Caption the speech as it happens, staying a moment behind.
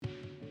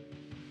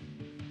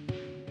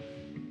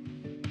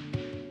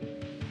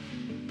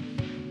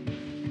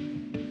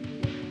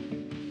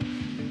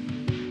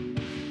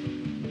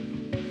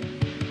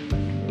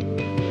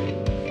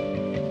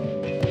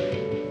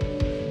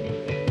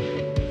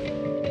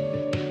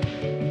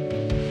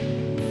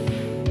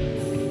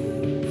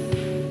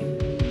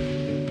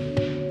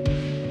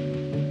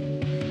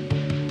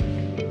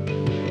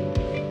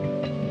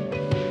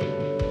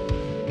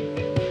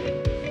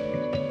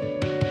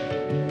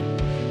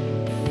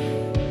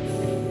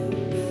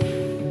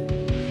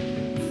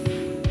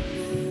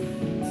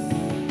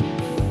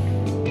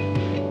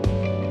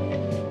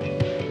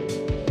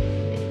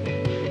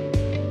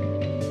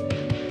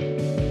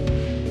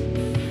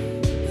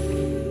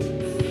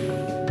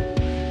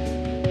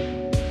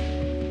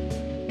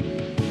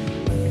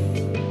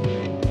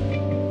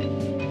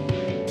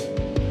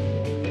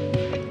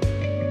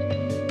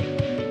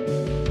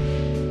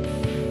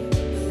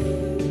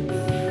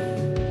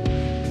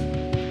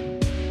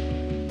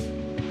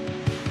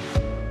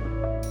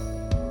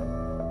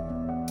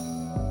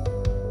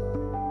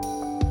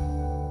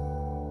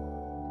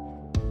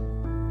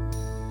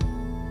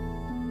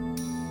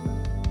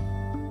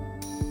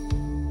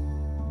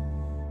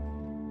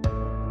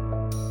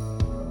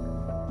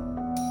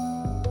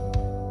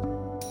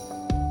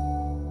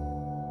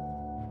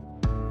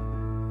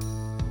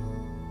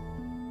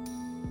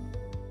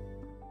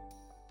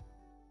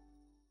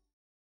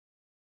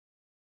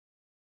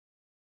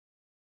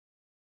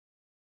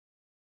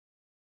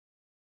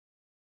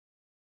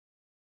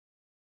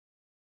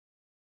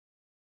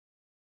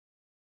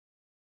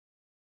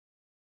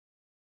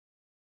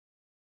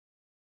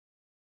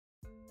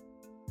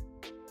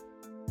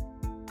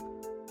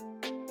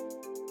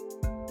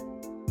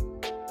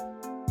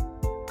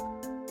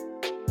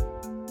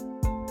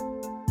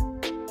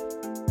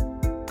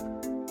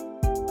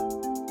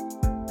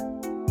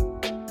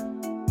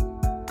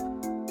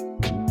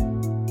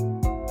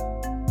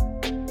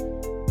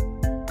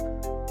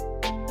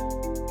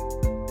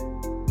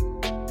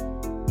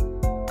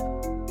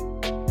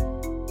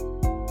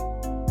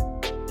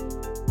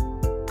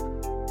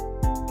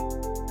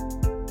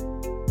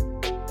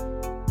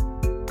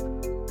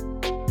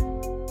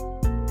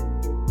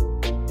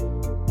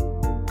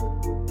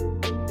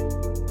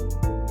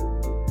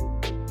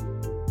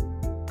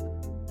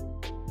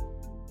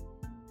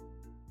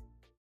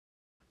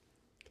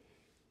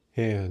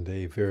And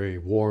a very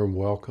warm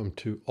welcome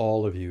to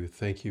all of you.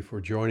 Thank you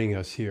for joining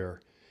us here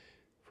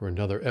for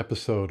another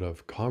episode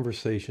of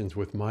Conversations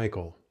with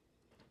Michael.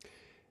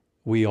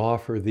 We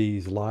offer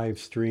these live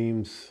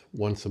streams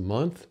once a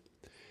month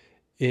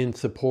in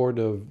support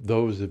of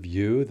those of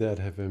you that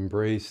have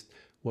embraced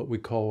what we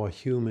call a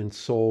human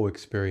soul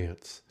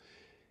experience.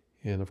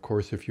 And of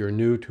course, if you're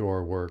new to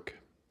our work,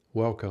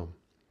 welcome.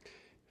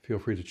 Feel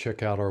free to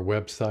check out our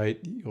website.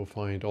 You'll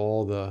find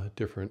all the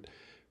different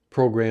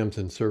programs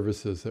and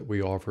services that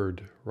we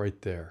offered right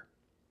there.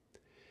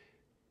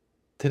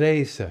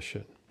 Today's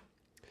session,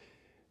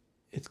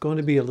 it's going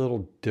to be a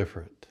little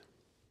different.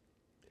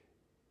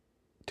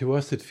 To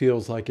us, it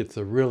feels like it's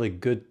a really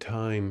good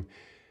time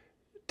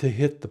to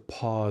hit the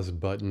pause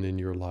button in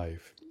your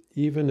life,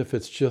 even if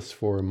it's just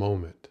for a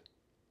moment.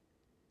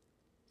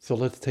 So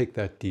let's take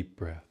that deep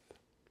breath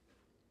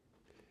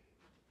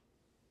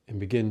and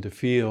begin to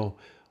feel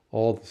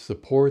all the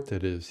support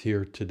that is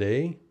here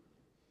today.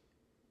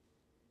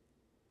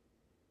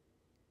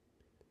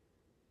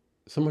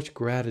 So much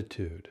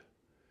gratitude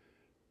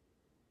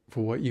for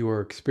what you are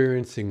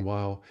experiencing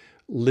while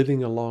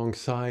living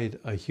alongside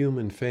a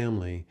human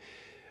family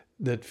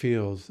that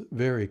feels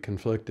very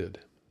conflicted,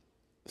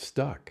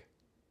 stuck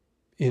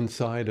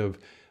inside of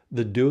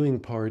the doing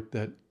part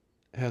that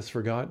has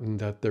forgotten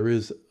that there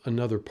is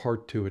another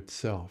part to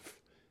itself,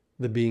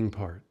 the being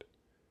part.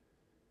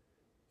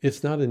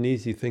 It's not an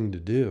easy thing to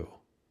do.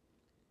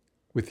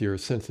 With your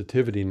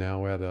sensitivity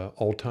now at an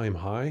all-time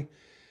high,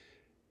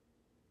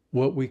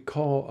 what we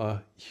call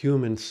a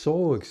human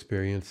soul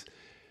experience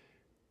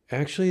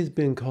actually has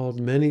been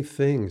called many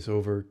things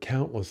over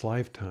countless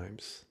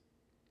lifetimes.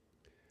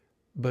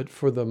 But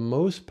for the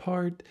most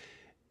part,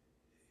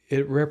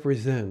 it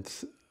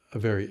represents a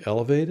very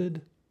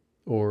elevated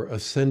or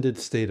ascended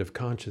state of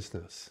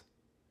consciousness.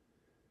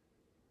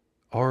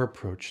 Our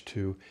approach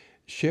to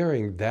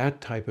sharing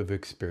that type of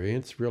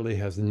experience really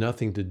has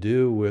nothing to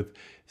do with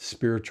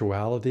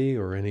spirituality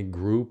or any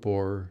group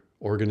or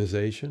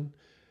organization.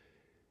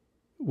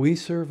 We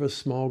serve a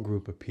small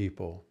group of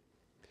people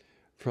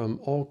from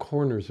all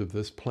corners of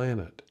this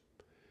planet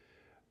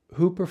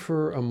who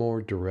prefer a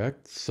more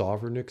direct,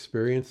 sovereign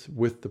experience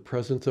with the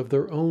presence of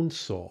their own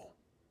soul.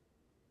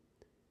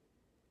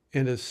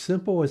 And as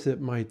simple as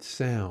it might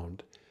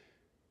sound,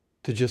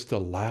 to just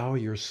allow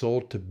your soul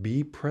to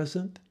be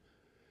present,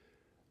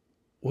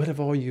 what have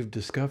all you've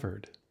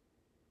discovered?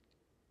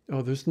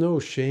 Oh, there's no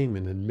shame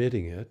in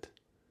admitting it.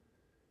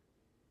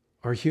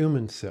 Our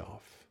human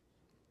self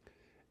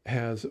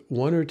has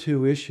one or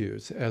two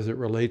issues as it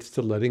relates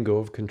to letting go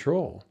of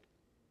control.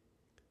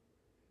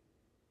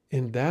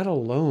 And that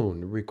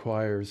alone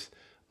requires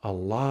a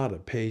lot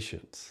of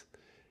patience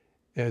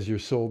as your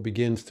soul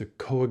begins to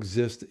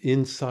coexist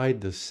inside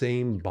the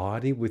same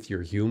body with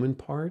your human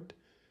part.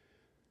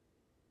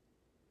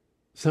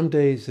 Some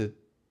days it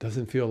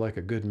doesn't feel like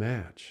a good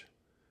match.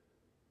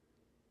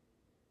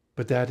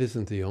 But that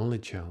isn't the only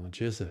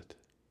challenge, is it?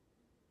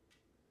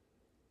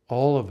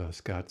 All of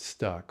us got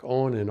stuck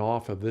on and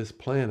off of this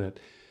planet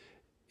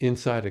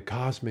inside a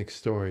cosmic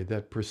story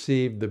that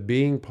perceived the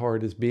being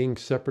part as being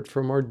separate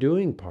from our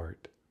doing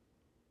part.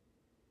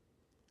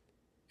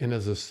 And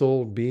as a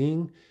soul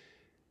being,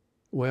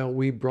 well,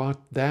 we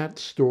brought that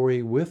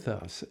story with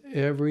us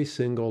every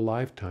single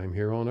lifetime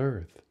here on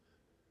Earth.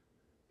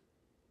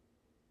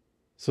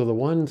 So the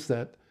ones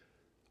that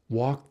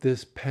walked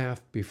this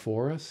path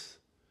before us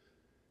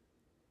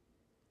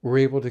were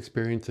able to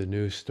experience a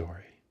new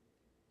story.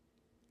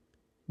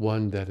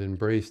 One that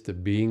embraced the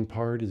being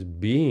part as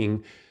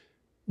being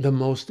the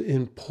most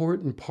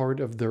important part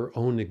of their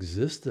own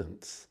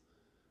existence.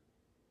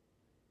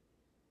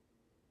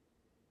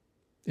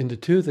 And the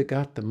two that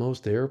got the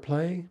most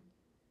airplay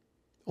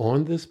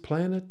on this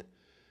planet,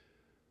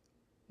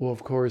 well,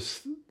 of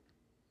course,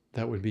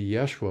 that would be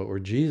Yeshua or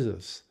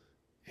Jesus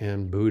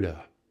and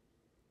Buddha.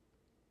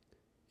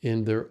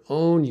 In their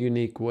own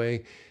unique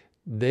way,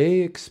 they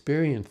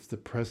experienced the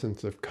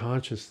presence of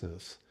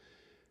consciousness,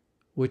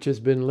 which has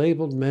been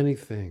labeled many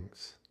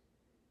things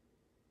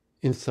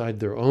inside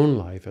their own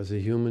life as a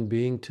human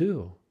being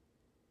too.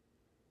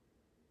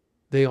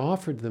 They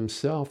offered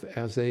themselves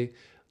as a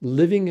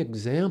living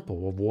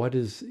example of what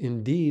is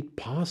indeed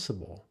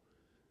possible.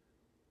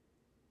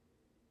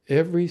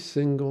 Every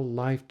single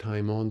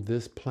lifetime on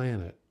this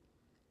planet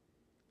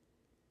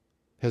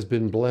has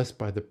been blessed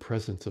by the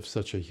presence of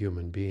such a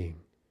human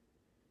being.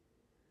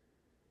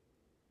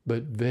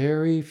 But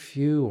very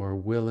few are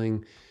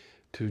willing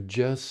to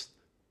just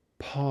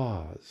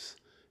pause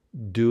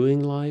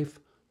doing life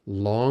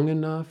long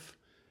enough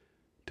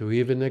to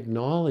even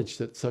acknowledge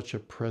that such a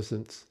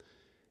presence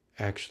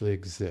actually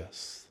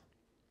exists.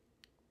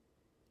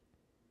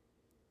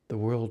 The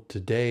world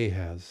today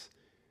has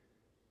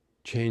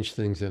changed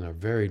things in a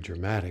very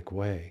dramatic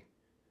way,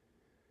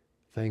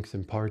 thanks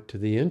in part to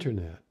the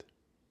internet.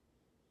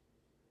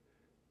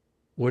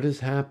 What is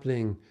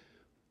happening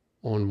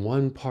on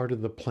one part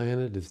of the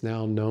planet is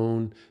now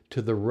known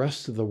to the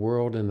rest of the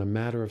world in a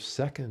matter of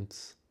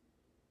seconds.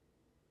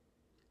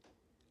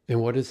 And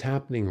what is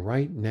happening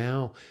right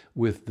now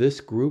with this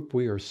group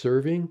we are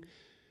serving,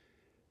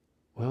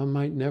 well, it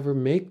might never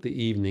make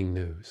the evening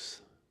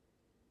news.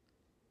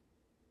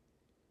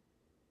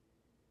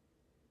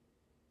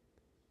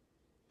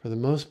 For the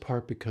most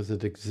part, because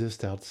it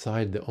exists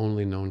outside the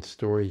only known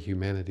story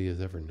humanity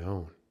has ever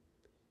known.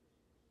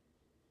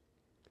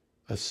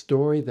 A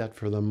story that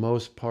for the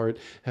most part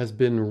has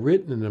been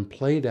written and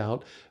played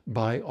out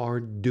by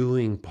our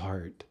doing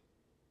part.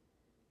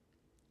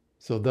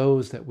 So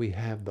those that we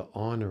have the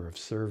honor of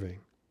serving,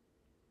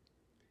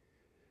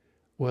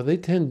 well, they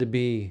tend to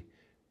be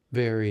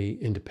very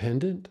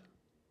independent,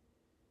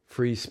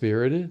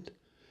 free-spirited,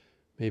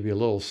 maybe a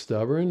little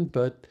stubborn,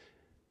 but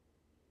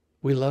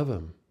we love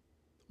them.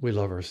 We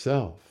love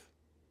ourselves.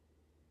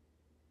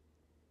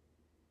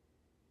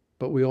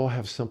 But we all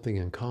have something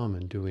in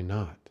common, do we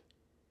not?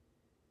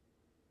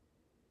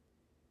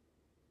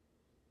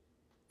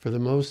 For the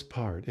most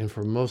part, and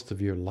for most of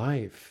your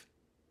life,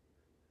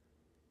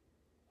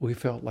 we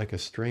felt like a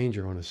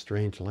stranger on a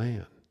strange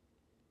land.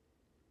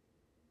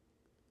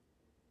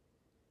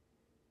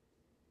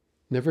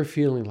 Never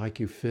feeling like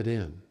you fit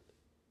in.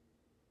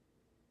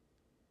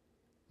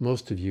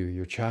 Most of you,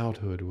 your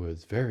childhood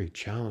was very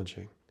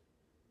challenging.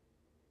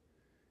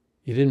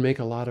 You didn't make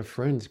a lot of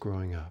friends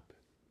growing up.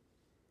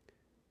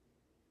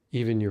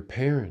 Even your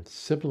parents,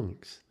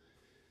 siblings,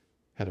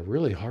 had a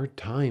really hard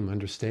time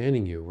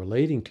understanding you,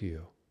 relating to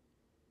you.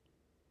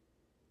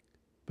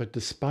 But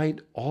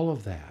despite all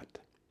of that,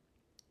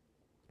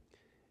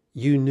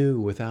 you knew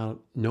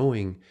without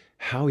knowing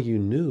how you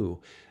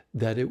knew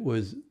that it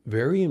was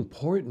very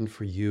important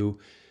for you,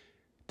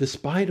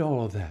 despite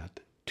all of that,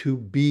 to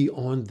be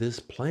on this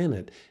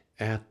planet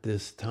at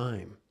this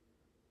time.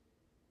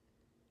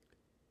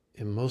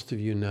 And most of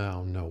you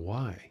now know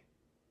why.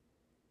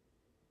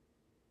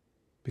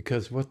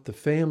 Because what the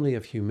family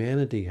of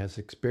humanity has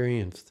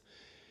experienced,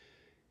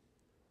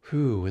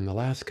 in the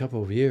last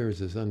couple of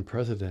years is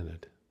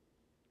unprecedented.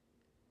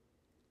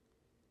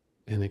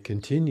 And it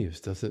continues,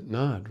 does it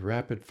not?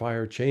 Rapid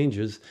fire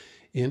changes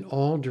in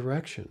all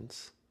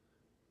directions.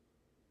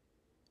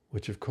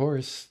 Which of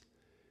course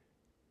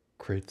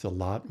creates a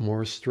lot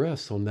more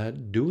stress on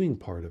that doing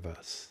part of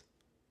us.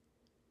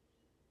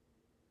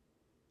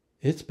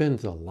 It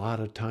spends a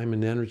lot of time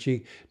and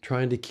energy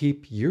trying to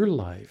keep your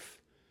life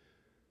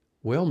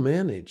well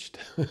managed.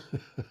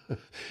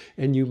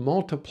 And you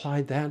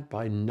multiply that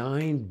by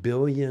 9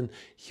 billion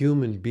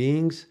human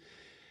beings,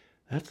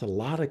 that's a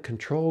lot of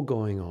control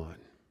going on.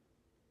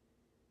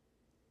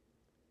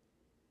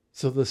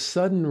 So the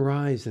sudden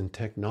rise in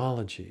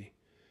technology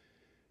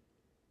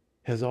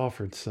has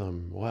offered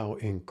some,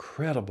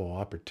 incredible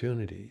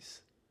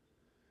opportunities.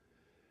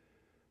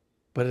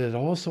 But it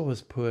also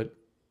has put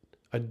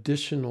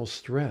additional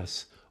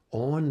stress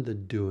on the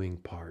doing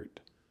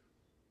part.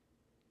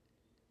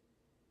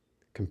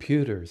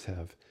 Computers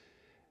have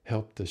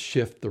helped to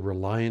shift the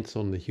reliance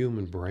on the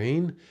human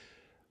brain,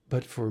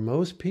 but for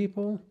most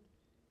people,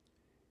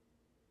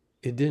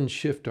 it didn't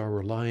shift our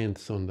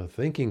reliance on the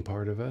thinking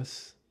part of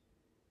us,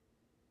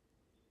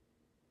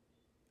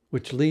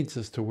 which leads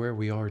us to where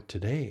we are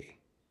today.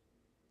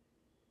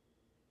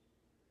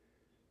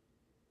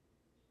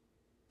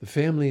 The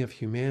family of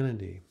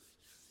humanity,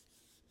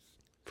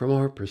 from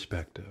our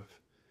perspective,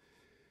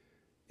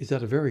 is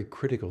at a very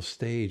critical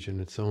stage in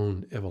its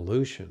own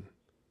evolution.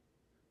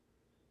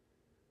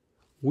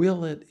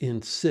 Will it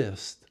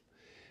insist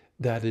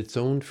that its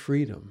own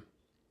freedom,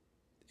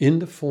 in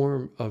the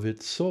form of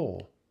its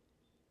soul,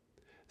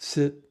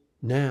 sit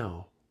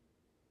now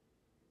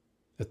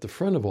at the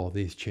front of all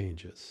these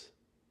changes?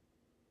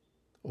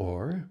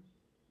 Or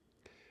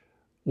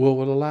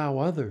will it allow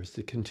others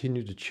to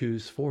continue to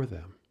choose for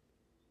them?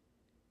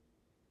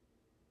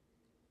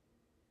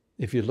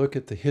 If you look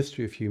at the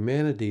history of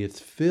humanity,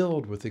 it's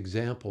filled with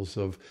examples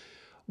of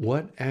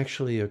what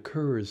actually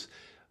occurs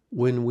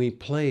when we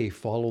play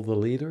follow the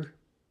leader.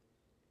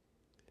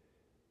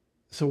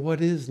 So what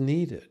is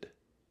needed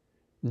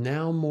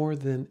now more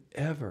than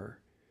ever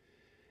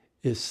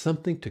is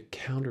something to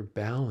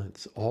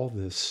counterbalance all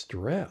this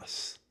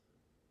stress.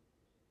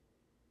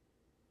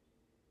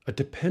 A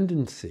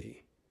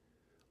dependency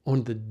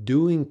on the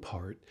doing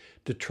part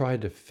to try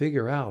to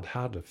figure out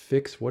how to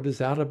fix what is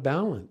out of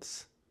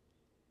balance.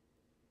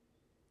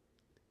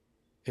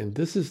 And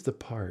this is the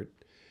part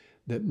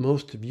that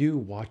most of you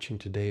watching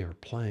today are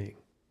playing.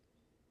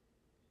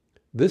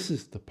 This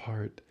is the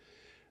part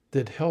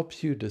that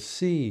helps you to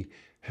see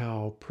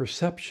how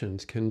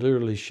perceptions can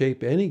literally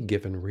shape any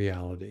given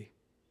reality,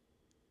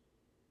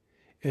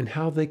 and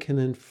how they can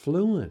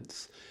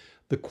influence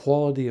the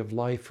quality of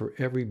life for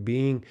every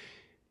being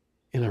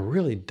in a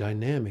really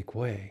dynamic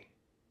way.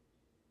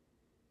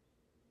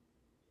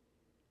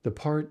 The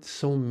part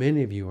so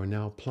many of you are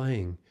now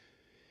playing,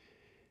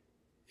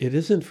 it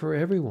isn't for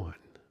everyone,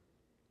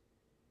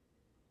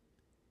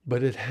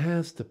 but it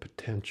has the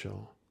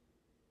potential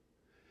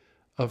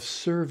of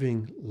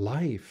serving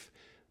life,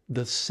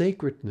 the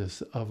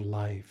sacredness of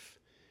life,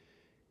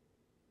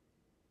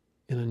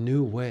 in a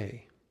new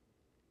way.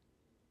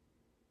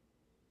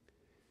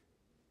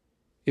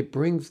 It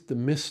brings the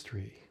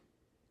mystery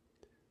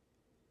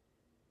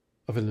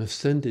of an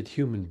ascended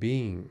human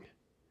being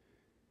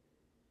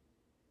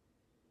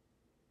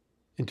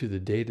into the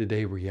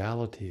day-to-day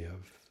reality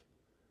of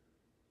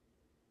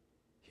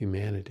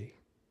humanity.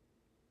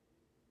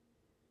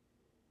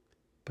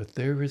 But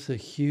there is a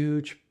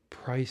huge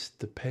price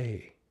to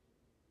pay.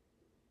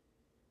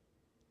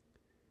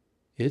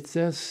 It's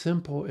as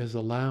simple as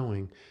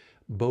allowing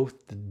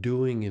both the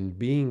doing and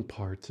being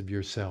parts of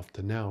yourself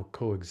to now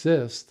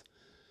coexist.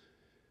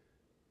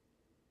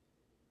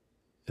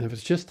 And if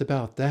it's just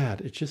about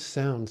that, it just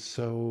sounds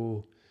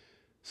so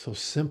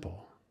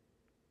simple.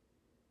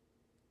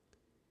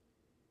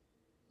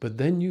 But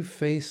then you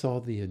face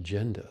all the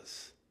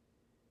agendas,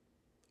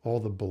 all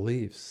the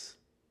beliefs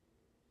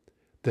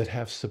that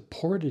have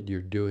supported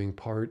your doing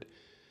part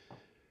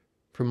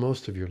for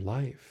most of your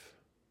life,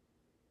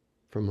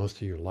 for most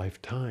of your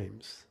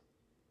lifetimes.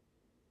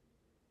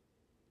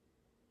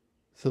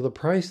 So the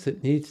price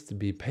that needs to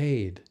be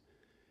paid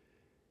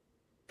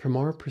from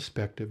our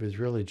perspective is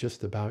really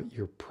just about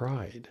your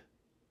pride.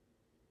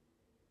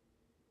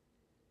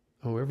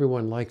 Oh,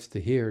 everyone likes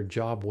to hear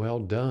job well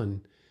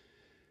done,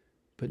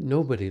 but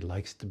nobody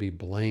likes to be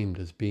blamed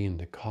as being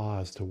the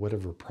cause to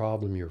whatever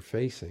problem you're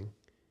facing.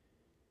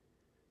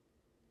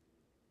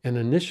 And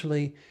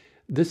initially,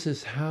 this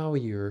is how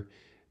your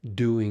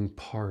doing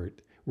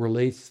part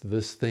relates to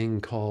this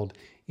thing called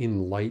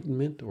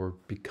enlightenment or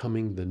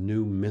becoming the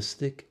new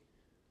mystic,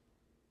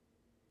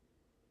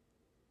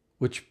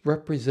 which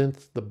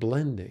represents the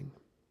blending,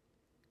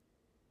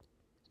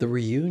 the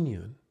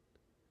reunion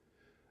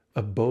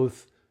of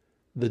both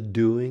the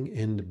doing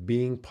and the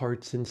being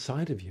parts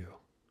inside of you.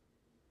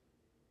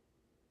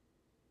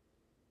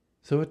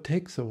 So it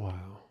takes a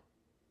while,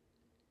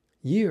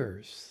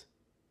 years,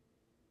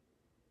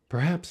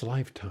 perhaps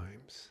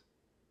lifetimes,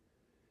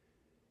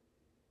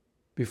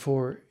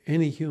 before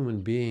any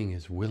human being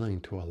is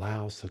willing to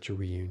allow such a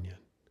reunion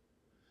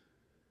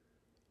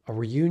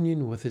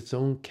with its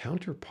own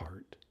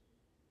counterpart.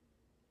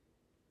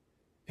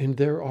 And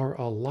there are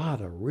a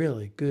lot of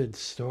really good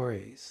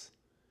stories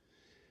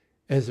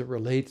as it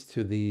relates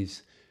to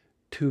these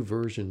two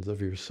versions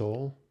of your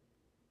soul.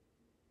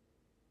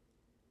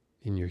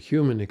 In your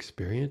human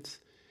experience,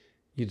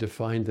 you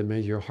define them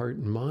as your heart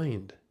and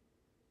mind.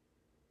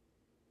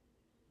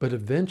 But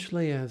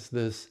eventually, as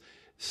this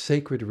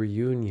sacred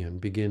reunion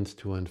begins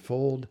to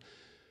unfold,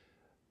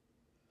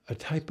 a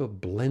type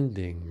of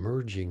blending,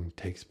 merging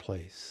takes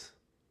place.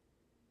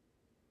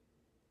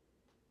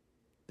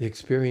 The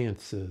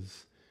experience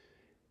is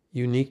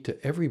unique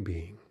to every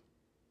being,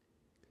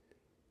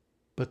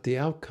 but the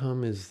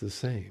outcome is the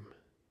same.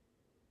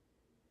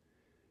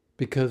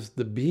 Because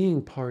the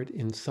being part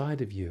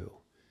inside of you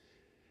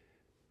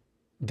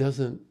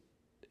doesn't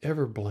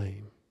ever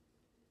blame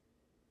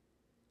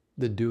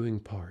the doing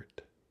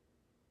part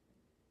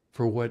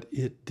for what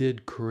it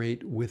did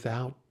create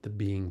without the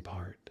being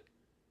part.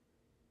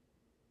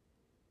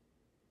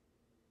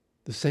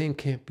 The same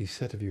can't be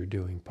said of your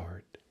doing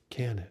part,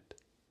 can it?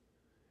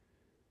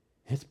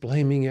 It's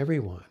blaming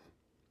everyone,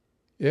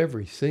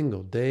 every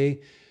single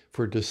day,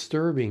 for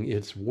disturbing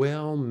its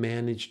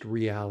well-managed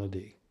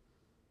reality.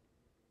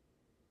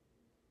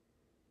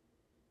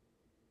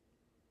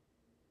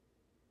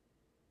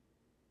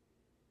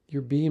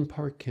 Your being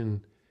part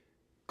can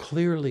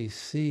clearly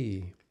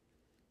see,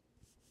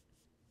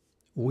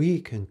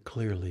 we can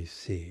clearly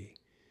see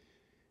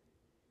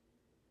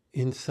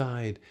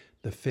inside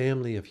the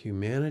family of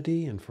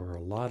humanity, and for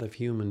a lot of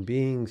human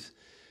beings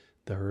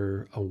that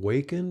are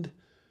awakened,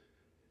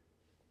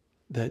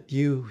 that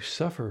you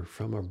suffer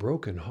from a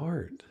broken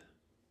heart.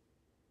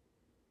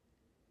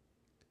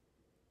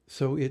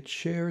 So it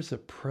shares a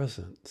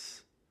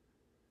presence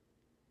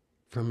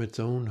from its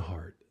own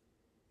heart,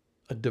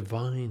 a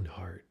divine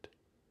heart,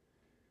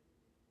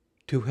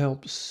 to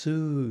help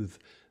soothe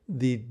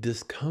the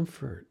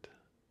discomfort.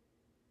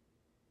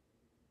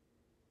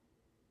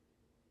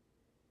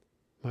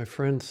 My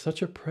friend,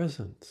 such a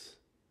presence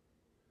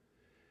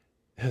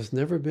has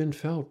never been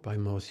felt by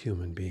most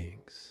human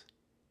beings.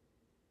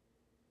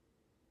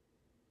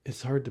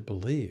 It's hard to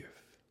believe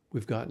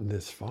we've gotten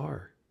this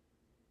far.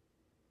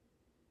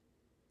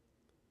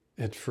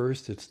 At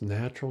first, it's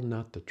natural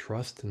not to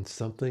trust in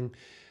something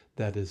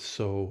that is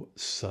so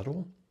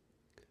subtle,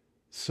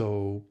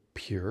 so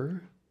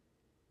pure.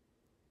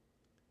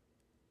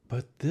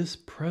 But this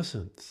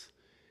presence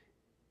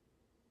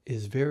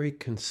is very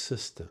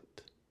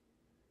consistent.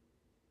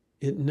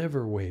 It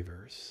never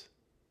wavers.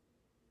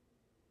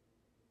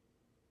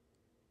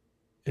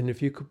 And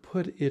if you could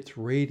put its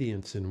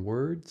radiance in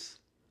words,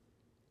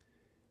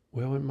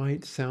 well, it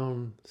might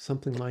sound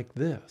something like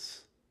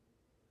this.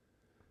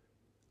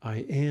 I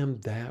am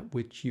that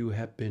which you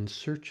have been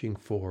searching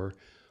for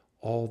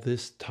all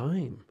this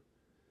time.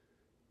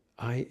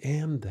 I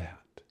am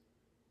that.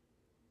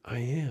 I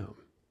am.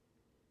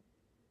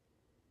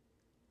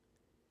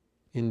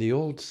 In the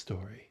old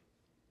story,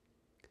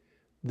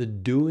 the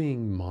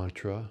doing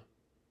mantra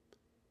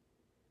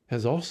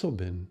has also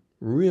been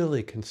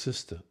really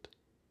consistent.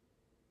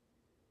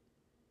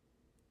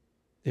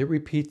 It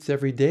repeats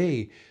every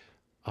day,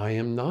 I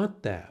am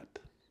not that.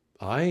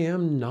 I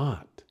am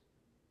not.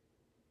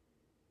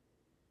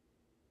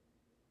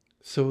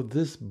 So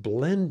this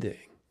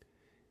blending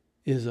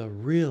is a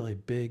really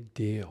big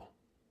deal.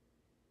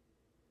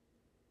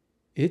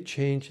 It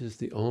changes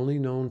the only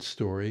known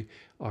story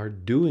our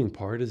doing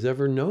part has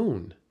ever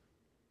known.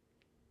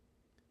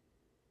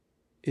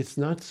 It's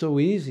not so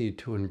easy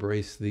to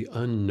embrace the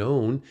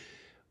unknown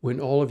when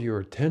all of your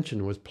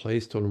attention was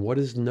placed on what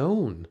is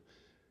known.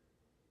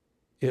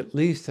 At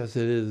least as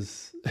it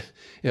is,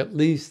 at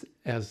least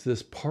as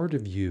this part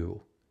of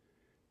you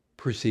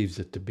perceives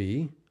it to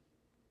be.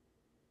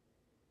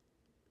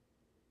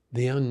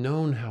 The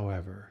unknown,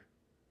 however,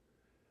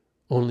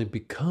 only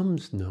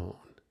becomes known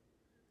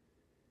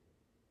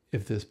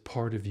if this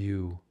part of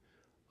you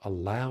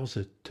allows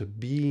it to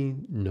be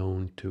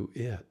known to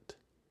it.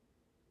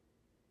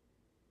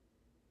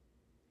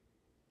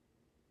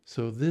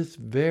 So this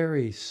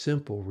very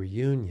simple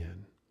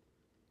reunion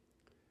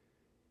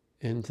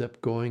ends up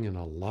going in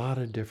a lot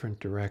of different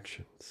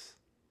directions,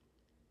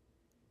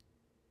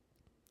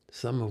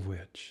 some of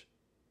which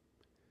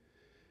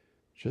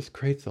just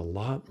creates a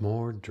lot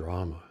more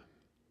drama.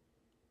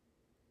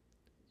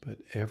 But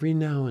every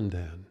now and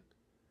then,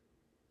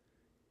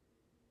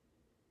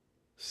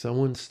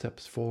 someone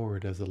steps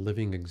forward as a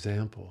living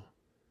example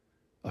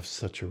of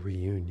such a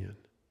reunion.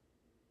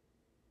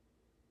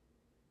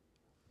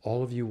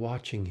 All of you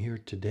watching here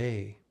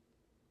today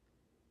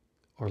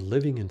are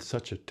living in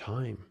such a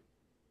time.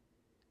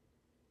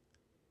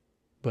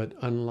 But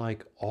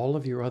unlike all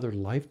of your other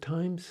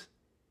lifetimes,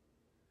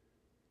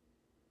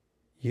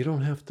 you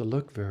don't have to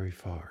look very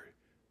far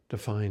to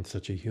find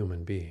such a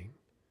human being.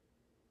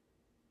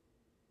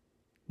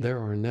 There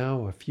are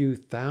now a few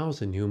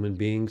thousand human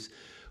beings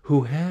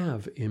who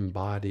have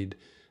embodied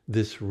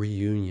this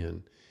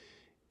reunion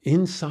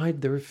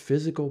inside their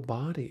physical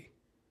body.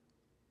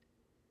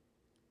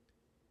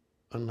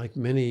 Unlike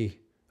many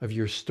of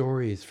your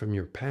stories from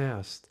your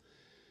past,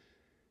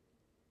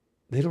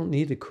 they don't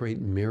need to create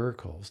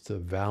miracles to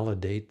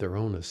validate their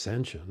own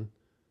ascension.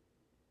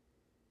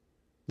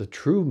 The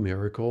true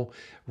miracle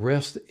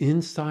rests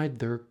inside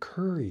their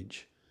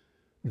courage,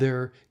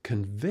 their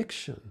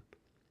conviction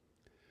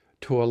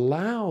to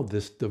allow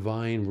this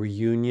divine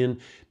reunion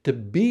to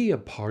be a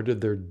part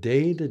of their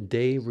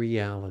day-to-day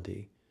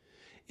reality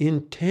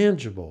in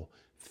tangible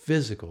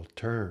physical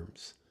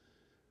terms,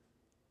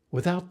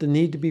 without the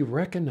need to be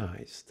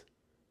recognized.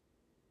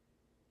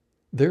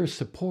 Their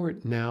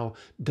support now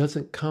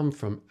doesn't come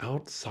from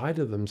outside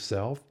of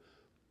themselves.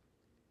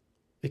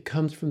 It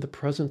comes from the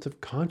presence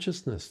of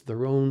consciousness,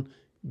 their own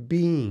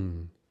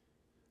being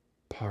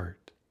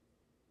part,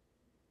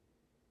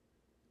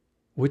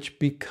 which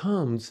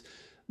becomes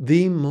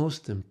the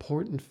most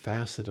important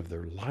facet of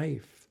their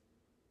life.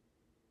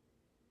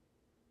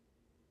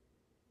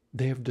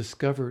 They have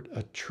discovered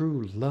a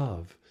true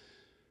love,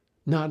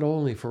 not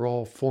only for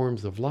all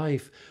forms of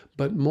life,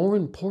 but more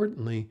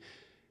importantly,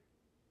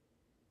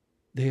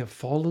 they have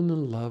fallen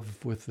in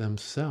love with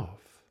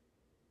themselves.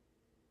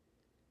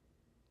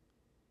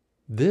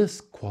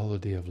 This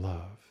quality of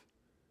love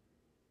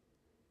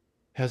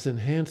has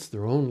enhanced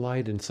their own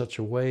light in such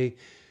a way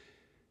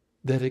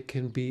that it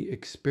can be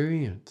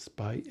experienced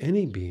by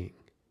any being,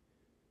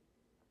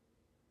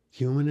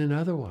 human and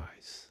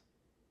otherwise.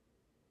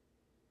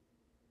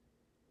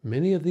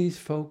 Many of these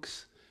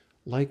folks,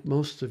 like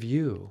most of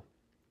you,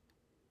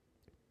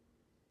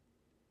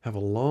 have a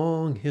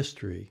long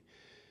history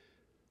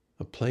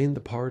of playing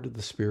the part of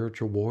the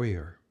spiritual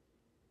warrior,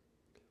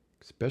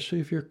 especially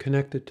if you're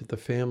connected to the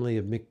family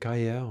of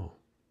Michael.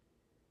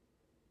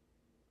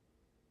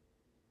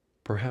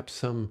 Perhaps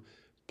some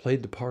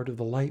played the part of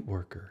the light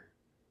worker,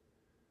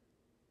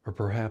 or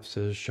perhaps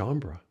as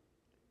Shaumbra.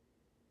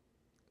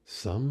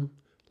 Some,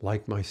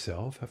 like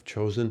myself, have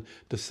chosen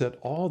to set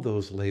all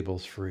those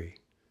labels free.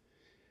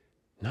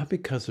 Not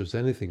because there's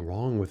anything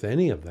wrong with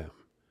any of them.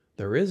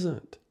 There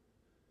isn't.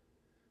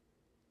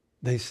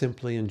 They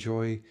simply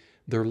enjoy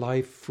their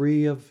life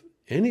free of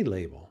any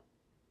label.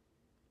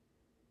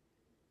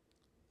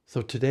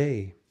 So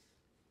today,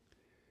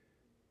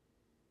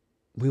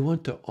 we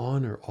want to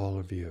honor all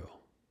of you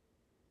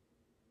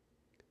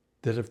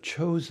that have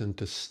chosen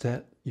to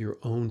set your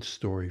own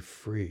story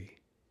free.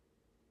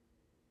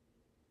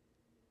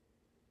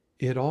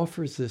 It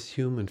offers this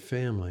human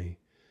family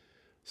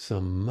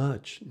some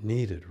much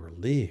needed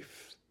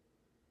relief.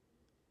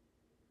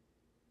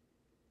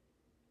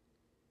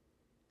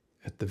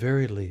 At the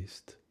very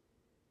least,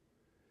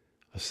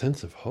 a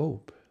sense of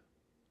hope.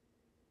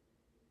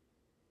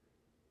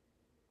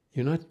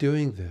 You're not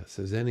doing this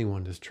as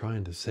anyone is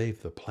trying to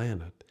save the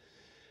planet.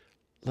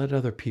 Let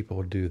other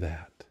people do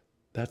that.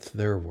 That's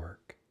their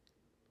work.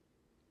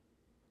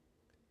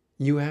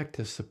 You act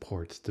as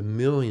supports to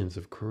millions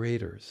of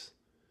creators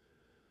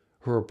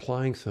who are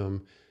applying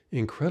some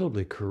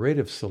incredibly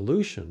creative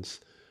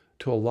solutions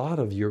to a lot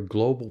of your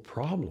global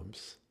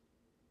problems.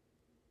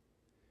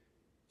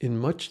 In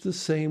much the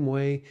same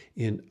way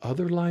in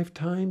other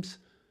lifetimes,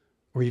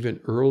 or even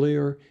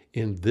earlier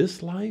in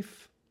this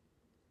life,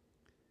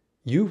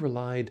 You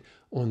relied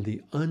on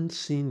the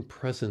unseen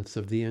presence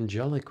of the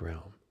angelic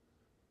realm.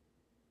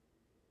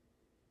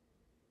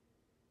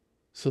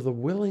 So the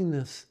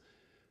willingness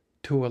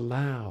to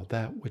allow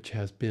that which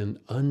has been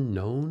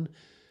unknown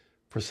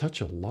for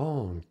such a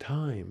long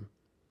time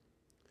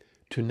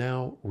to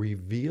now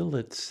reveal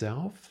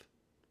itself,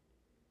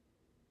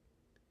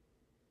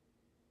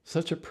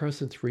 such a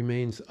presence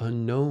remains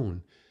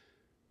unknown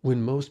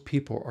when most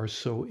people are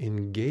so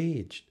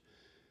engaged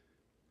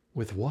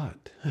with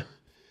what?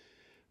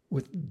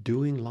 With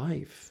doing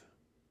life.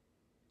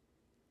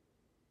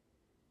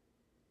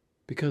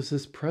 Because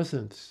this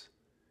presence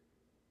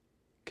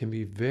can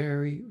be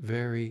very,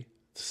 very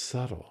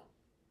subtle.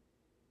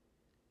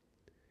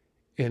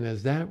 And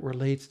as that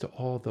relates to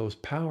all those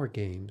power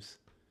games,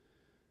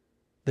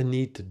 the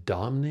need to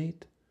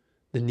dominate,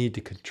 the need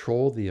to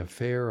control the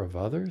affair of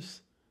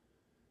others,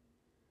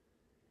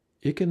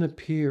 it can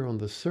appear on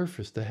the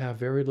surface to have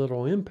very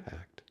little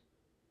impact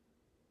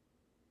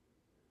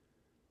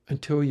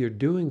until your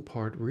doing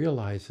part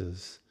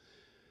realizes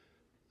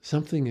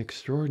something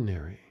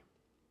extraordinary,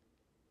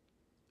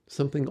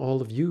 something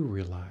all of you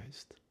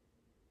realized.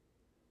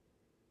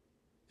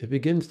 It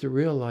begins to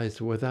realize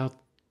that without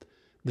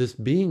this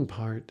being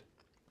part,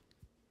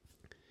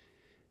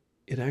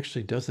 it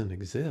actually doesn't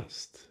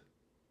exist.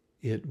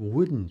 It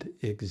wouldn't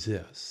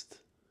exist.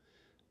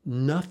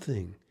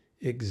 Nothing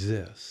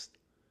exists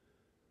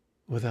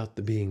without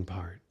the being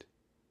part.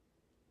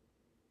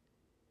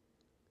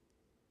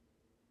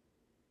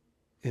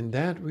 And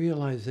that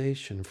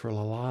realization for a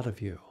lot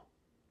of you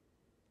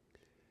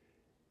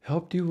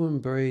helped you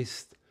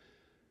embrace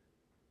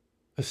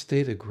a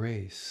state of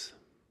grace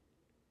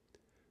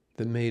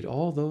that made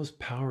all those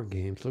power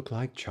games look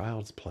like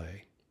child's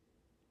play.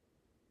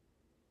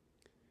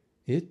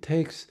 It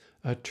takes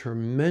a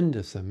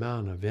tremendous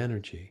amount of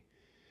energy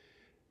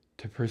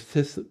to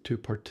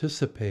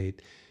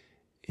participate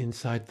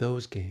inside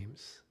those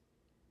games.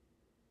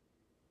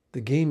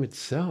 The game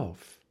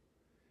itself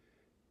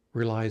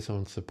relies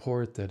on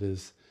support that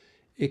is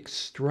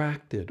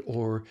extracted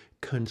or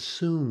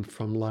consumed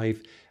from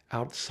life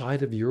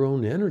outside of your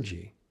own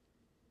energy.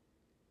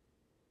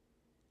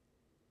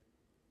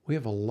 We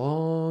have a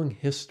long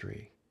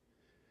history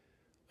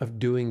of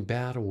doing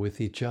battle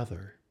with each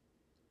other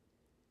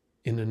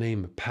in the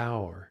name of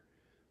power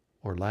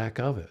or lack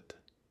of it.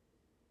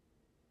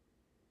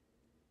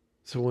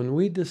 So when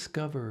we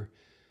discover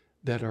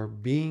that our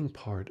being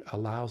part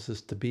allows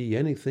us to be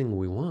anything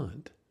we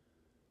want,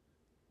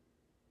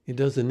 it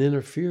doesn't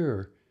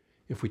interfere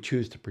if we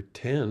choose to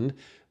pretend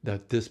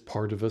that this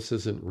part of us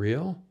isn't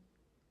real.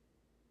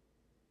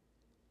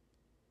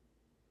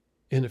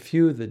 And a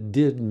few that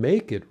did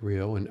make it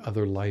real in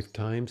other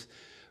lifetimes,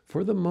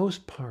 for the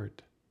most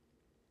part,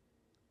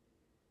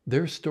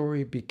 their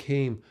story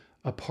became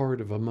a part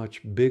of a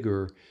much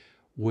bigger,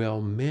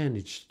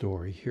 well-managed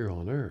story here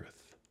on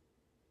earth.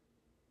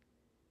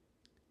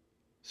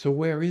 So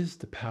where is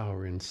the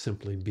power in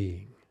simply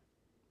being?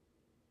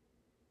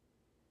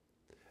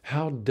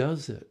 How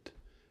does it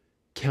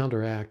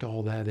counteract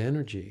all that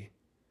energy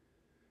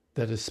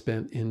that is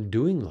spent in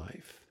doing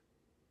life?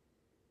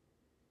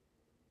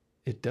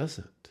 It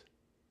doesn't.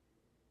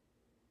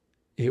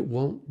 It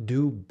won't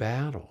do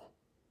battle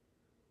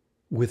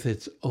with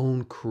its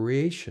own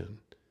creation,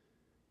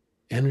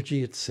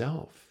 energy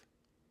itself.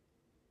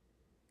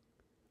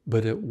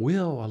 But it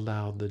will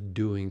allow the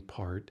doing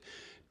part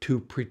to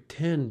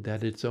pretend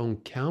that its own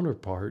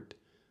counterpart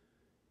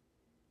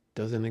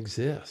doesn't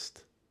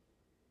exist.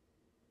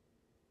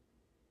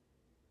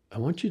 I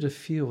want you to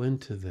feel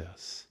into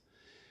this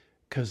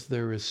because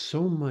there is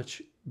so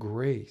much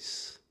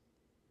grace,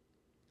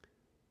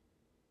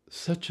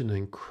 such an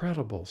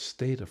incredible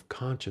state of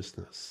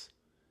consciousness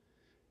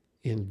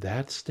in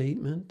that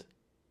statement,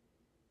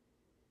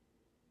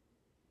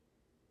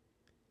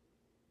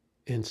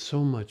 and so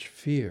much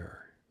fear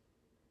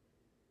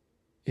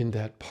in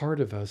that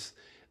part of us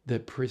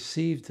that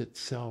perceives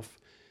itself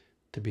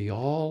to be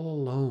all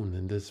alone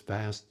in this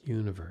vast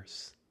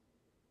universe.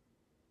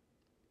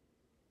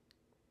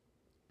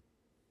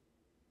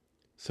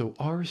 So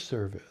our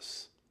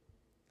service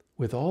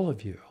with all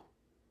of you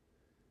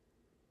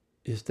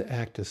is to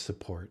act as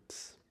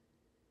supports,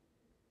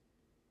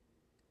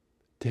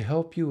 to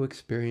help you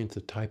experience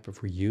a type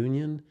of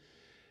reunion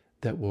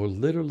that will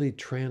literally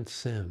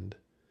transcend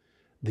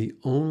the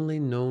only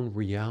known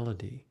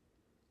reality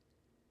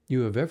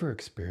you have ever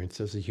experienced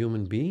as a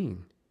human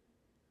being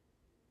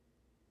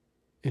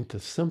into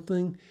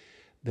something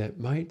that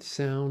might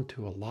sound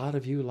to a lot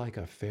of you like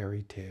a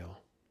fairy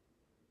tale.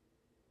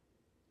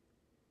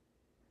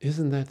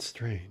 Isn't that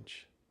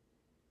strange?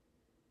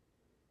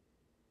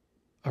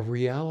 A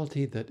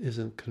reality that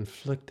isn't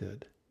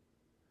conflicted,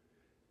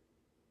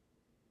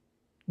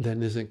 that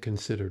isn't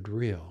considered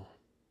real.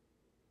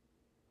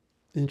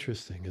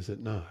 Interesting, is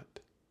it not?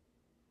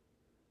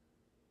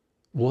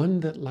 One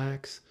that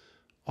lacks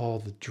all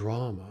the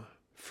drama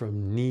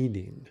from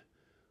needing,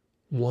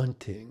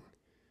 wanting,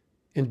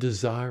 and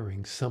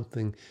desiring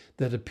something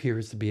that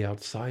appears to be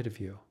outside of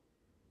you.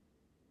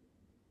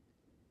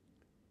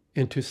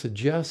 and to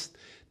suggest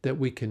that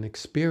we can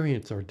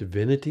experience our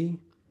divinity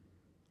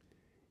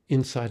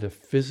inside a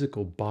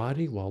physical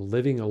body while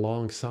living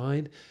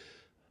alongside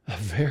a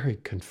very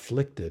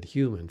conflicted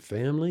human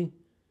family,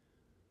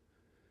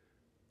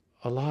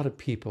 a lot of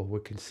people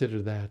would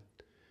consider that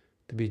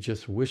to be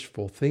just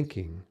wishful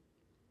thinking,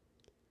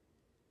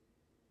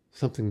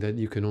 something that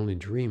you can only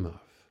dream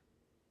of.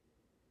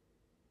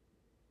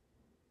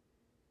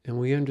 And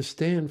we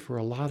understand for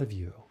a lot of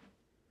you,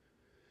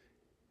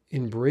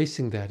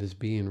 embracing that as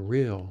being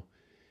real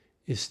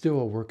is still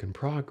a work in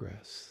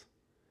progress.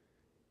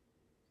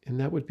 And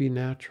that would be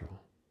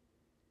natural.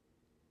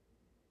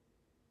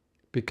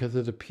 Because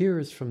it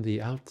appears from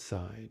the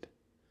outside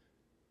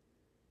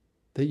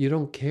that you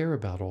don't care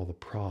about all the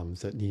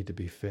problems that need to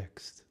be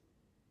fixed.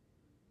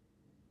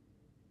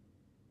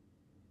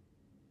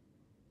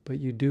 But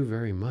you do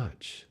very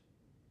much.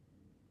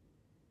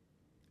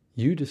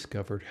 You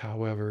discovered,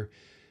 however,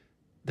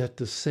 that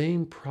the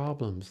same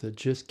problems that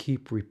just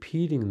keep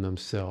repeating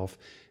themselves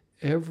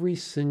every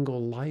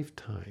single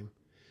lifetime,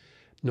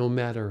 no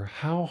matter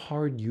how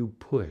hard you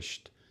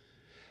pushed,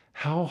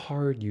 how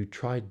hard you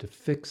tried to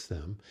fix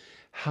them,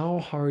 how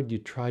hard you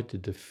tried to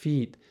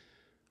defeat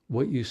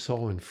what you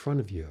saw in front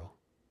of you,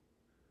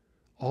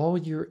 all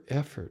your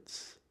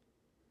efforts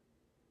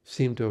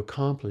seem to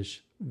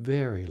accomplish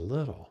very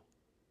little.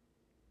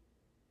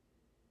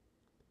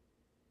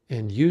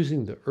 And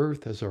using the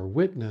earth as our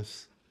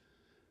witness,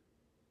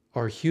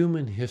 our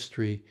human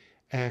history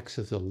acts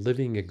as a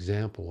living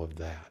example of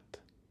that.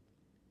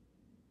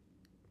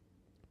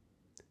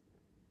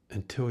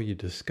 Until you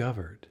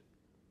discovered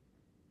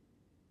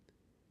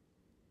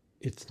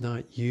it's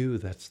not you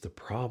that's the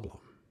problem.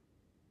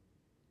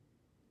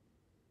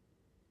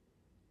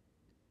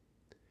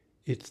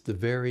 It's the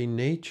very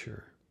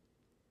nature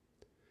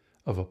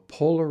of a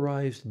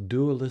polarized,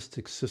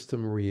 dualistic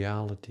system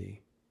reality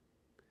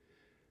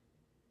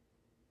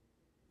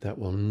that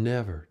will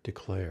never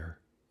declare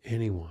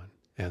anyone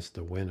as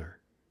the winner.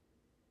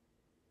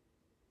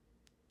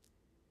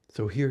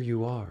 So here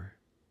you are,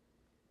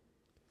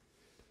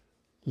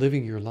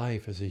 living your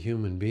life as a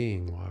human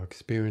being while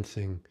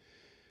experiencing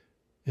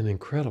an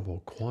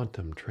incredible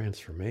quantum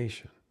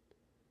transformation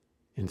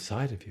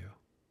inside of you.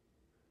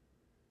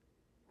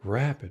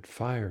 Rapid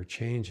fire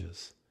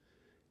changes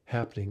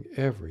happening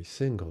every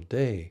single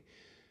day.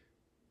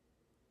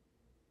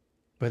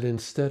 But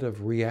instead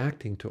of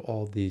reacting to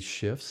all these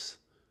shifts,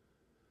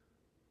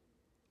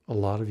 a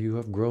lot of you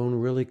have grown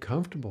really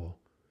comfortable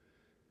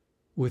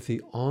with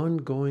the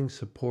ongoing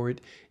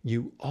support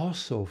you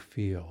also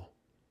feel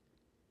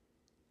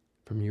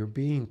from your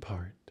being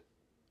part.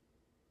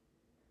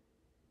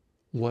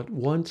 What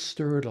once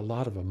stirred a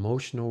lot of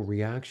emotional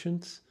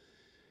reactions,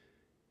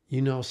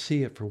 you now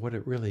see it for what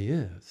it really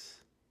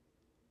is.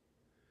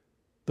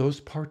 Those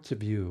parts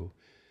of you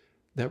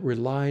that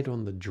relied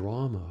on the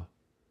drama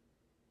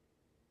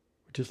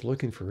were just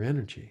looking for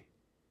energy.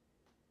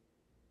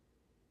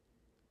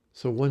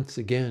 So once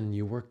again,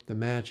 you work the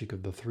magic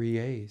of the 3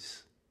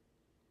 A's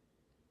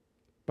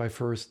by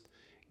first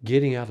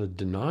getting out of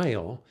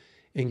denial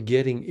and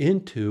getting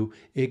into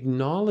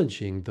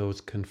acknowledging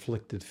those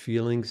conflicted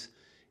feelings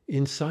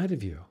inside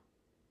of you.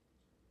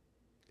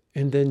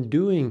 And then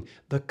doing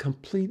the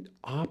complete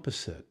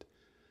opposite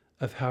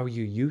of how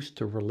you used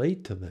to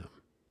relate to them.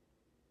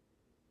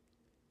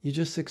 You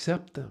just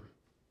accept them.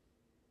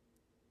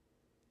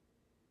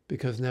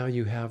 Because now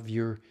you have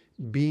your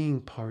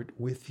being part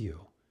with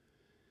you.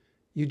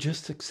 You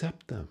just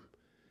accept them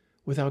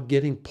without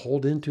getting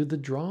pulled into the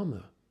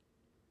drama.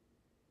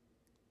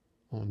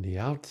 On the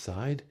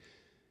outside,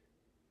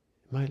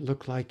 it might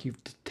look like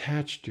you've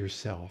detached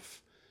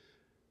yourself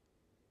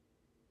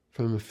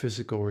from a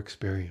physical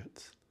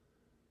experience.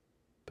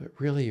 But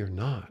really you're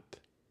not.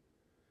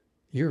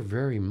 You're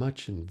very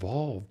much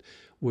involved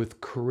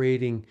with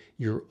creating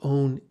your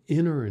own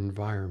inner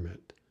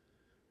environment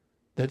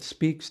that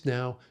speaks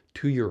now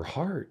to your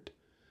heart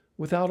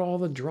without all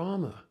the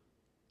drama.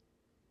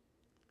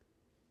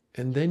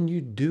 And then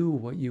you do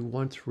what you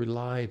once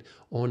relied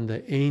on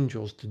the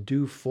angels to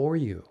do for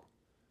you.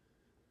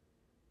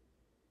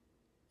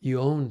 You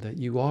own that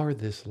you are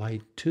this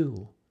light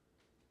too,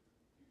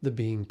 the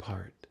being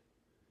part.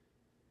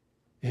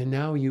 And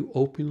now you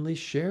openly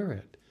share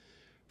it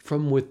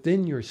from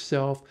within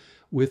yourself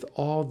with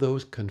all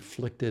those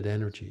conflicted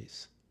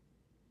energies.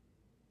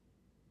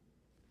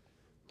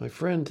 My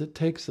friends, it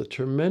takes a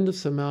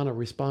tremendous amount of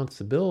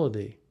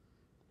responsibility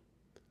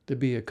to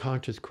be a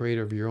conscious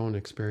creator of your own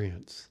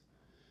experience.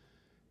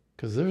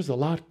 Because there's a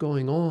lot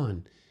going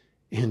on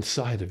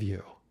inside of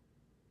you.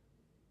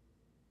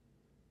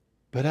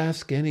 But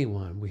ask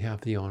anyone we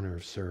have the honor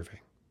of serving.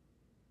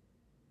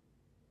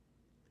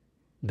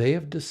 They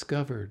have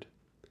discovered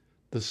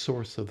the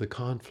source of the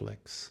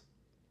conflicts.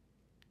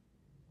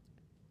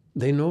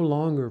 They no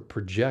longer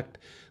project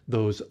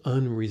those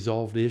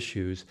unresolved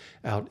issues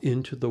out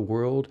into the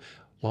world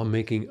while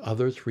making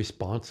others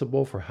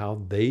responsible for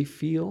how they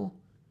feel.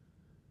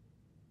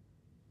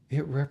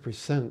 It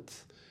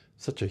represents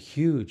such a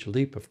huge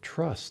leap of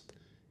trust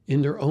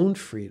in their own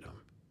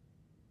freedom.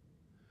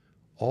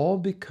 all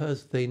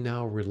because they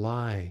now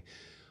rely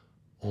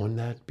on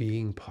that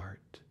being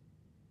part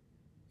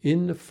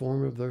in the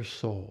form of their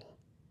soul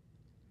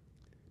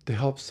to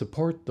help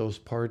support those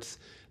parts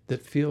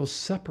that feel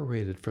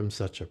separated from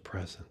such a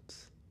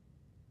presence.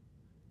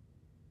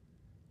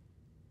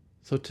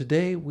 So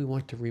today we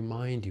want to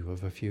remind you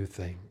of a few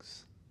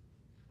things.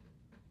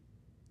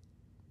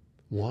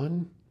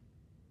 One,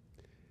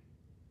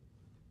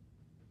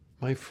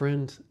 my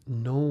friends,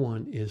 no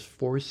one is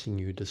forcing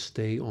you to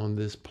stay on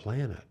this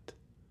planet.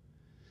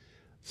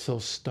 So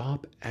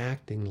stop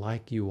acting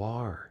like you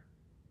are.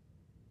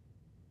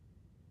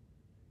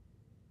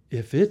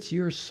 If it's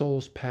your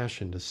soul's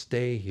passion to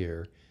stay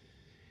here,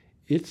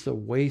 it's a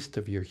waste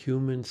of your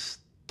human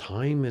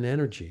time and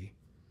energy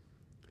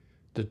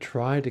to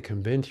try to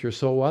convince your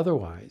soul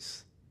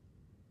otherwise.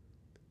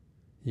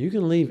 You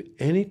can leave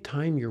any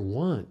time you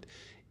want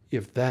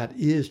if that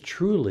is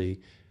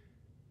truly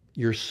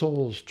your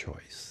soul's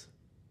choice.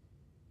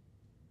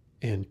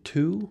 And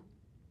two,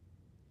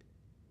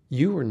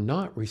 you are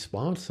not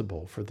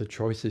responsible for the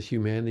choices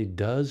humanity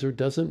does or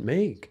doesn't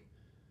make.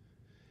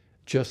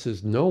 Just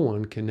as no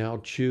one can now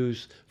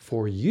choose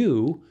for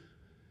you,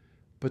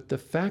 but the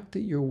fact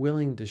that you're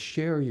willing to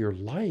share your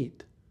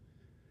light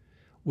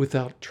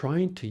without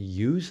trying to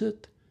use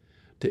it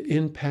to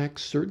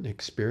impact certain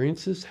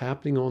experiences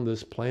happening on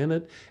this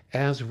planet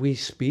as we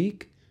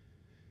speak,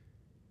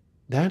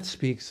 that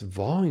speaks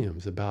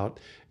volumes about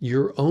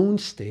your own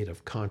state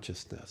of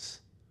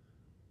consciousness.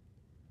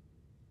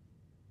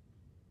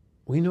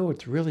 We know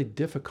it's really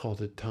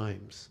difficult at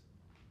times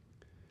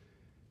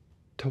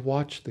to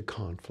watch the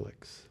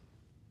conflicts,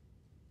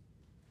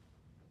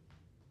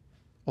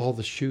 all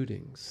the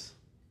shootings,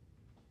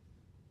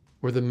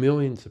 or the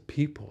millions of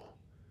people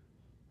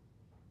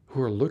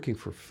who are looking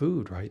for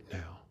food right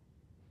now.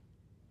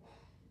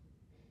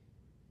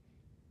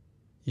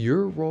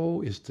 Your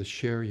role is to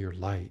share your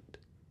light,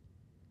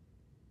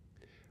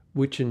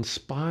 which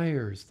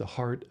inspires the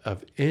heart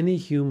of any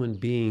human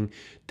being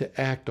to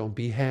act on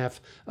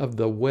behalf of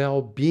the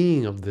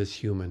well-being of this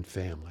human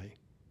family.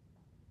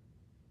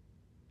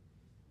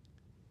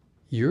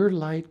 Your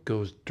light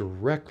goes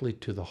directly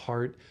to the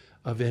heart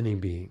of any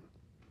being.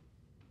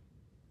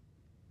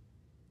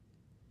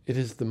 It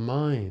is the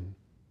mind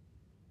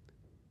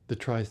that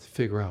tries to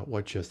figure out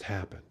what just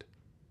happened.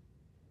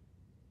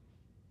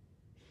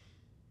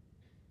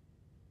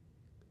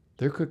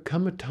 There could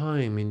come a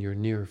time in your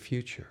near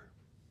future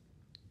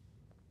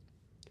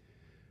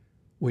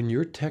when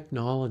your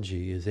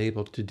technology is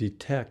able to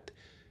detect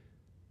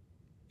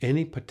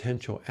any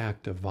potential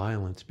act of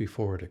violence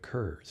before it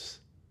occurs.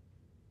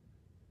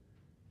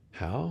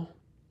 How?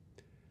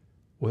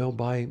 Well,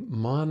 by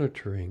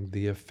monitoring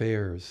the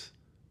affairs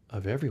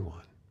of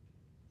everyone.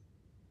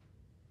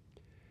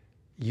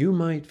 You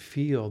might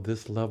feel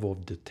this level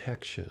of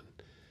detection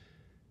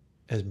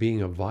as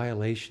being a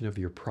violation of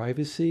your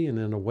privacy, and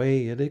in a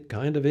way it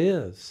kind of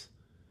is.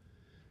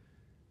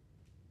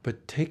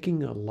 But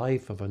taking a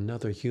life of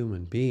another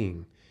human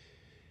being,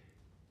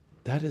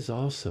 that is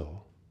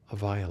also a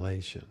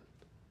violation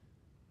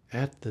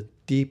at the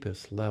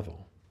deepest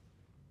level.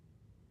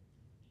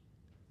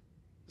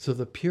 So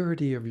the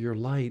purity of your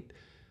light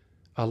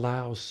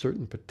allows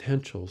certain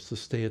potentials to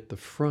stay at the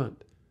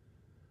front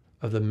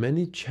of the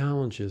many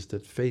challenges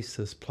that face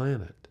this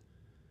planet.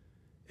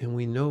 And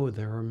we know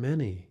there are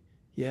many,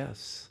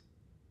 yes.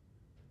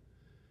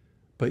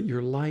 But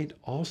your light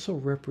also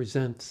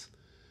represents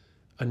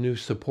a new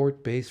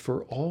support base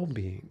for all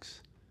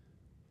beings,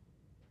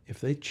 if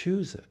they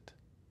choose it.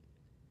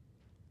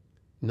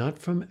 Not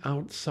from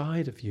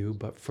outside of you,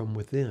 but from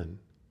within.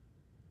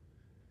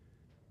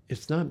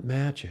 It's not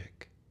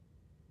magic.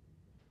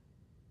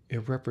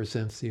 It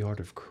represents the art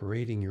of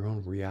creating your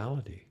own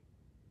reality.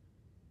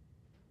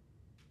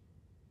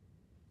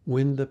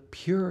 When the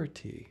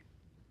purity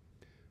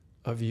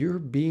of your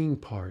being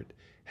part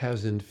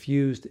has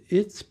infused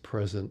its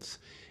presence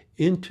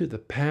into the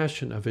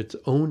passion of its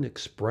own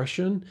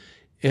expression,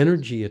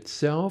 energy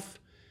itself,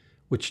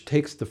 which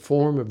takes the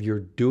form of your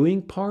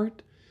doing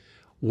part,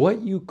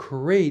 what you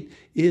create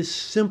is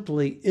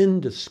simply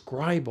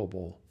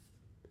indescribable,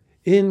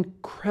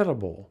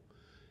 incredible,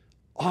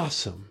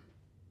 awesome.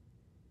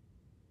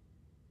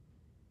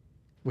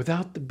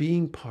 Without the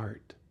being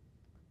part,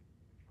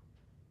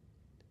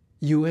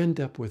 you end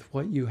up with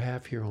what you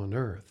have here on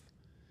earth.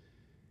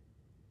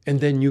 And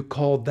then you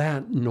call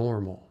that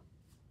normal.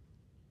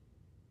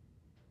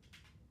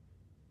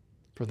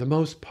 For the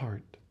most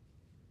part,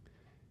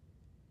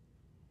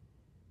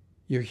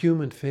 your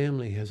human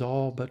family has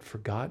all but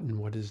forgotten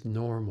what is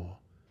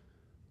normal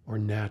or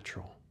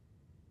natural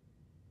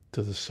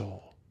to the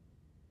soul.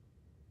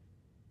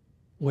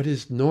 What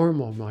is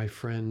normal, my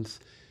friends,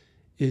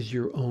 is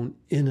your own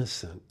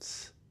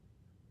innocence,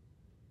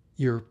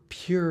 your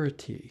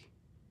purity,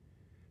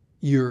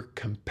 your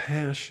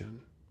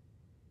compassion.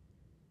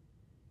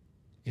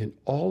 And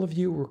all of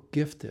you were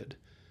gifted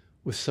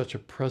with such a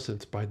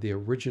presence by the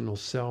original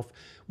self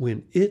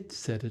when it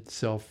set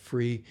itself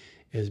free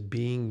as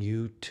being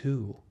you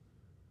too.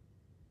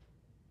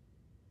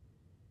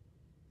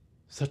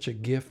 Such a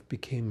gift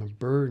became a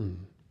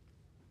burden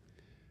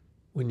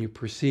when you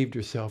perceived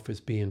yourself as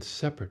being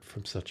separate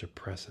from such a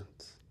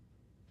presence.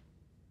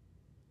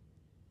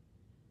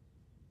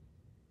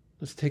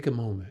 Let's take a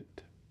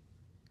moment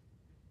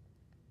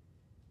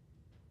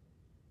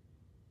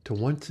to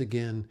once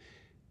again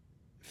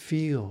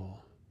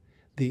feel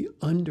the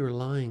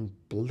underlying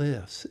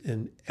bliss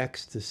and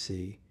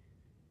ecstasy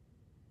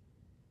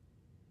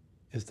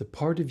as the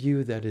part of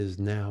you that is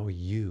now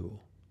you.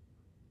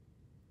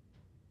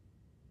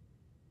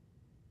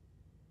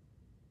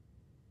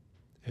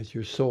 As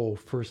your soul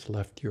first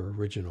left your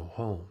original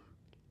home.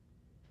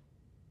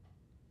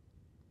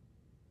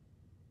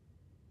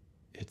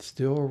 It's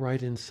still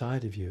right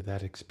inside of you,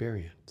 that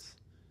experience.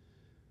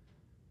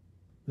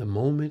 The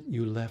moment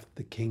you left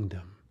the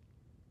kingdom,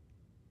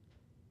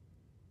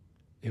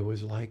 it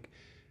was like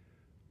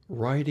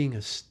riding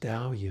a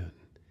stallion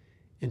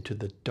into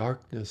the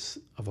darkness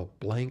of a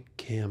blank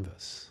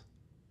canvas,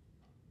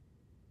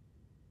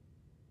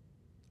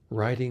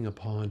 riding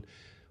upon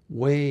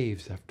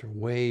waves after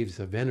waves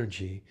of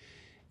energy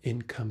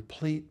in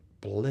complete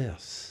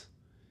bliss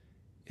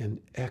and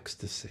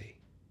ecstasy.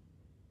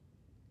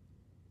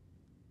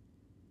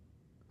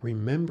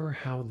 Remember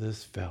how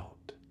this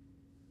felt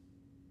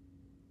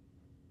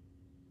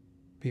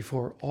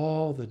before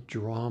all the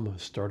drama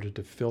started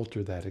to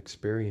filter that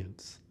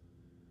experience.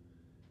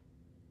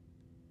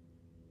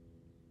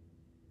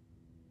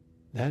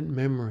 That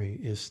memory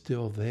is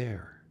still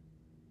there.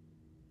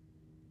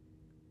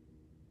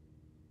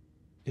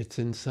 It's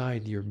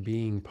inside your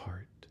being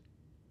part.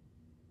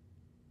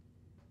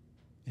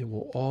 It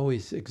will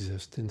always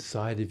exist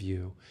inside of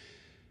you,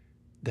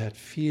 that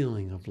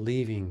feeling of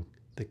leaving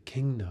the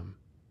kingdom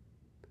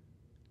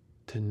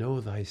to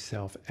know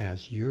thyself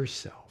as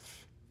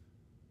yourself.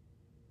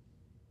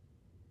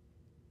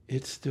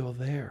 It's still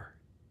there,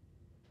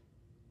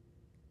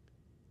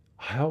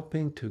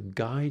 helping to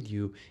guide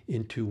you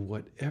into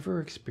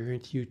whatever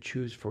experience you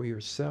choose for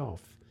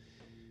yourself.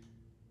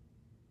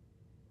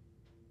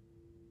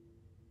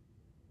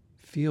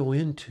 Feel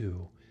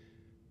into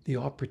the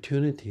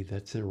opportunity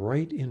that's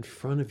right in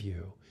front of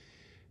you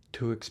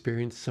to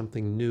experience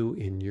something new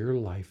in your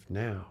life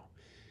now.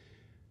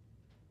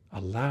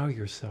 Allow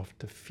yourself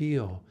to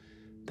feel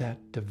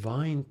that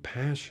divine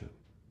passion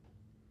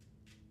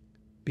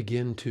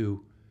begin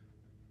to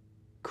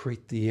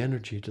create the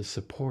energy to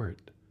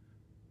support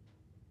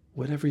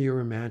whatever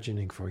you're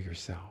imagining for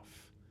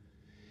yourself,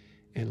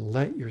 and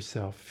let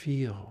yourself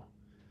feel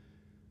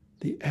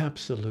the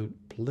absolute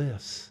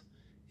bliss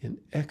and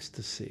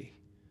ecstasy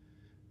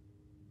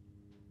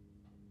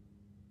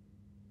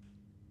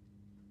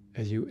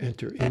as you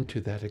enter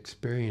into that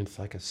experience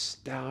like a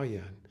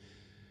stallion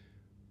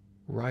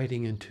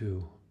riding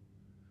into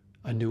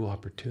a new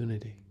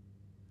opportunity,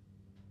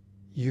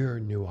 your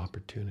new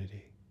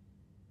opportunity.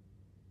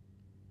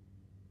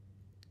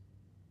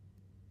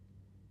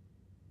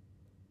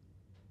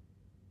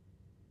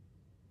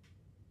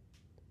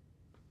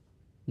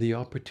 The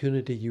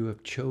opportunity you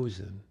have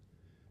chosen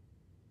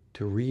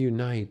to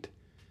reunite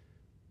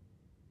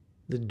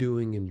the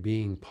doing and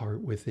being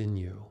part within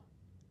you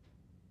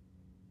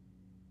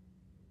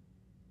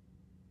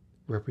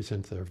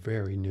represents a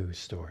very new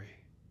story.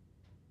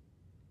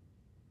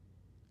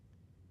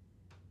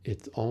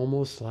 It's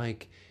almost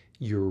like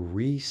you're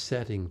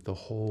resetting the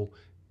whole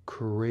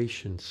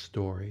creation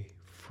story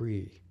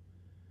free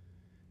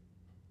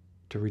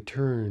to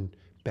return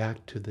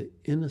back to the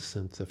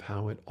innocence of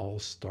how it all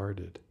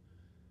started,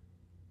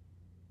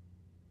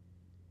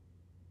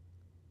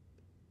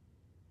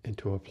 and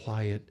to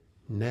apply it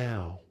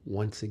now,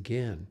 once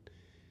again,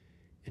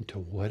 into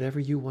whatever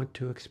you want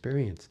to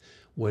experience,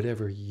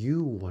 whatever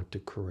you want to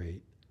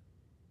create.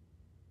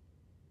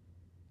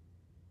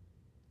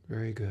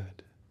 Very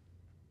good.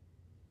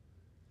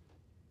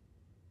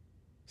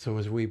 So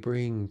as we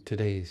bring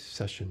today's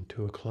session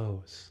to a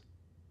close,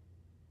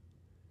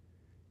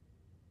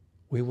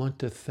 we want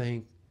to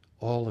thank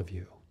all of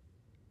you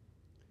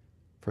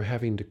for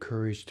having the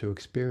courage to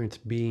experience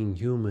being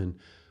human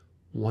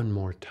one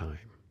more time.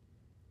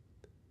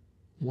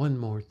 One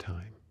more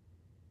time.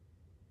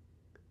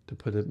 To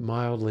put it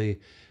mildly,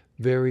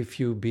 very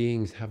few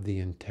beings have the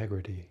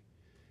integrity,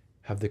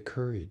 have the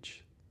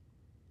courage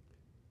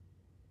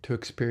to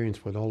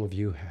experience what all of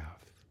you have.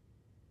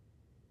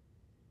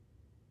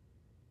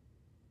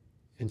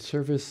 In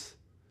service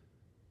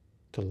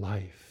to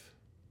life,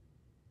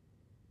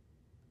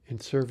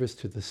 in service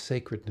to the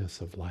sacredness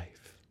of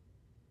life,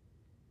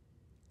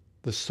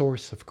 the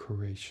source of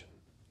creation,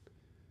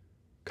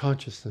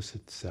 consciousness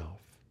itself.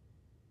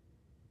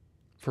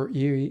 For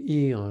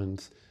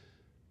eons,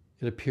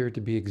 it appeared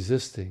to be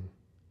existing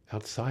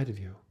outside of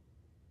you.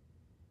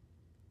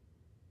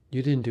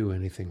 You didn't do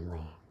anything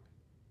wrong.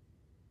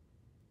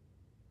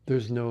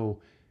 There's no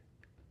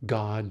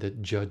God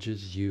that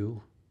judges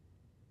you.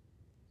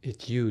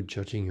 It's you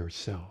judging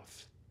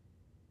yourself.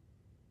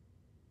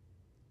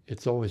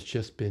 It's always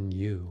just been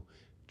you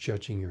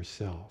judging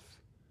yourself.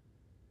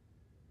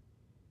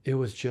 It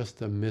was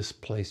just a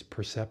misplaced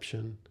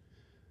perception.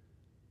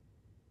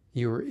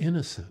 You were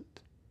innocent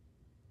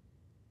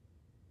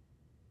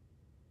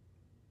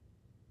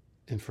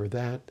And for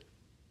that,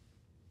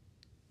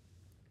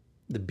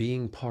 the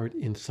being part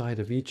inside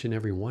of each and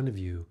every one of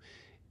you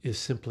is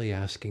simply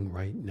asking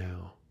right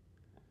now,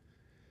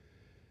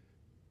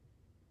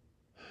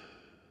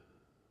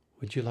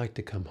 would you like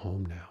to come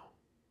home now?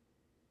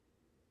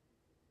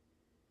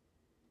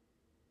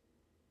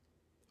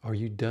 Are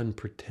you done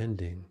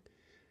pretending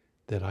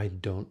that I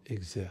don't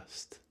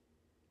exist?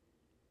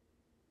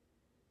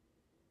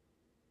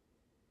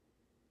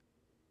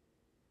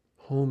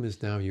 Home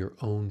is now your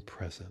own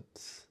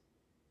presence.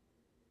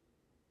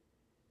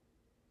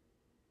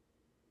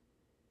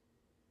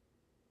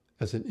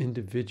 As an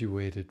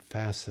individuated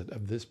facet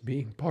of this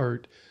being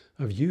part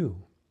of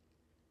you.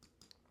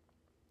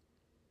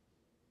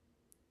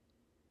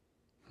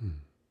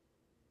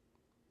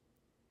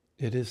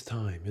 It is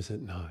time, is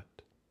it not?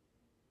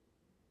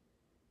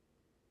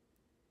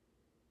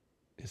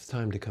 It's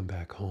time to come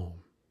back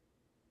home,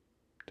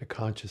 to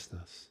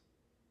consciousness,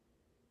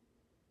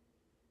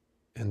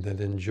 and then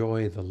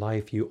enjoy the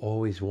life you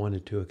always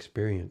wanted to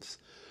experience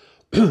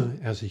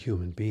as a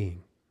human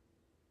being.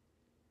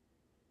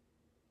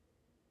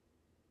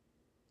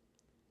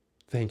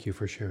 Thank you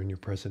for sharing your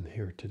presence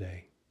here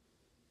today.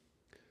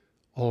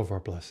 All of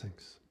our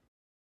blessings.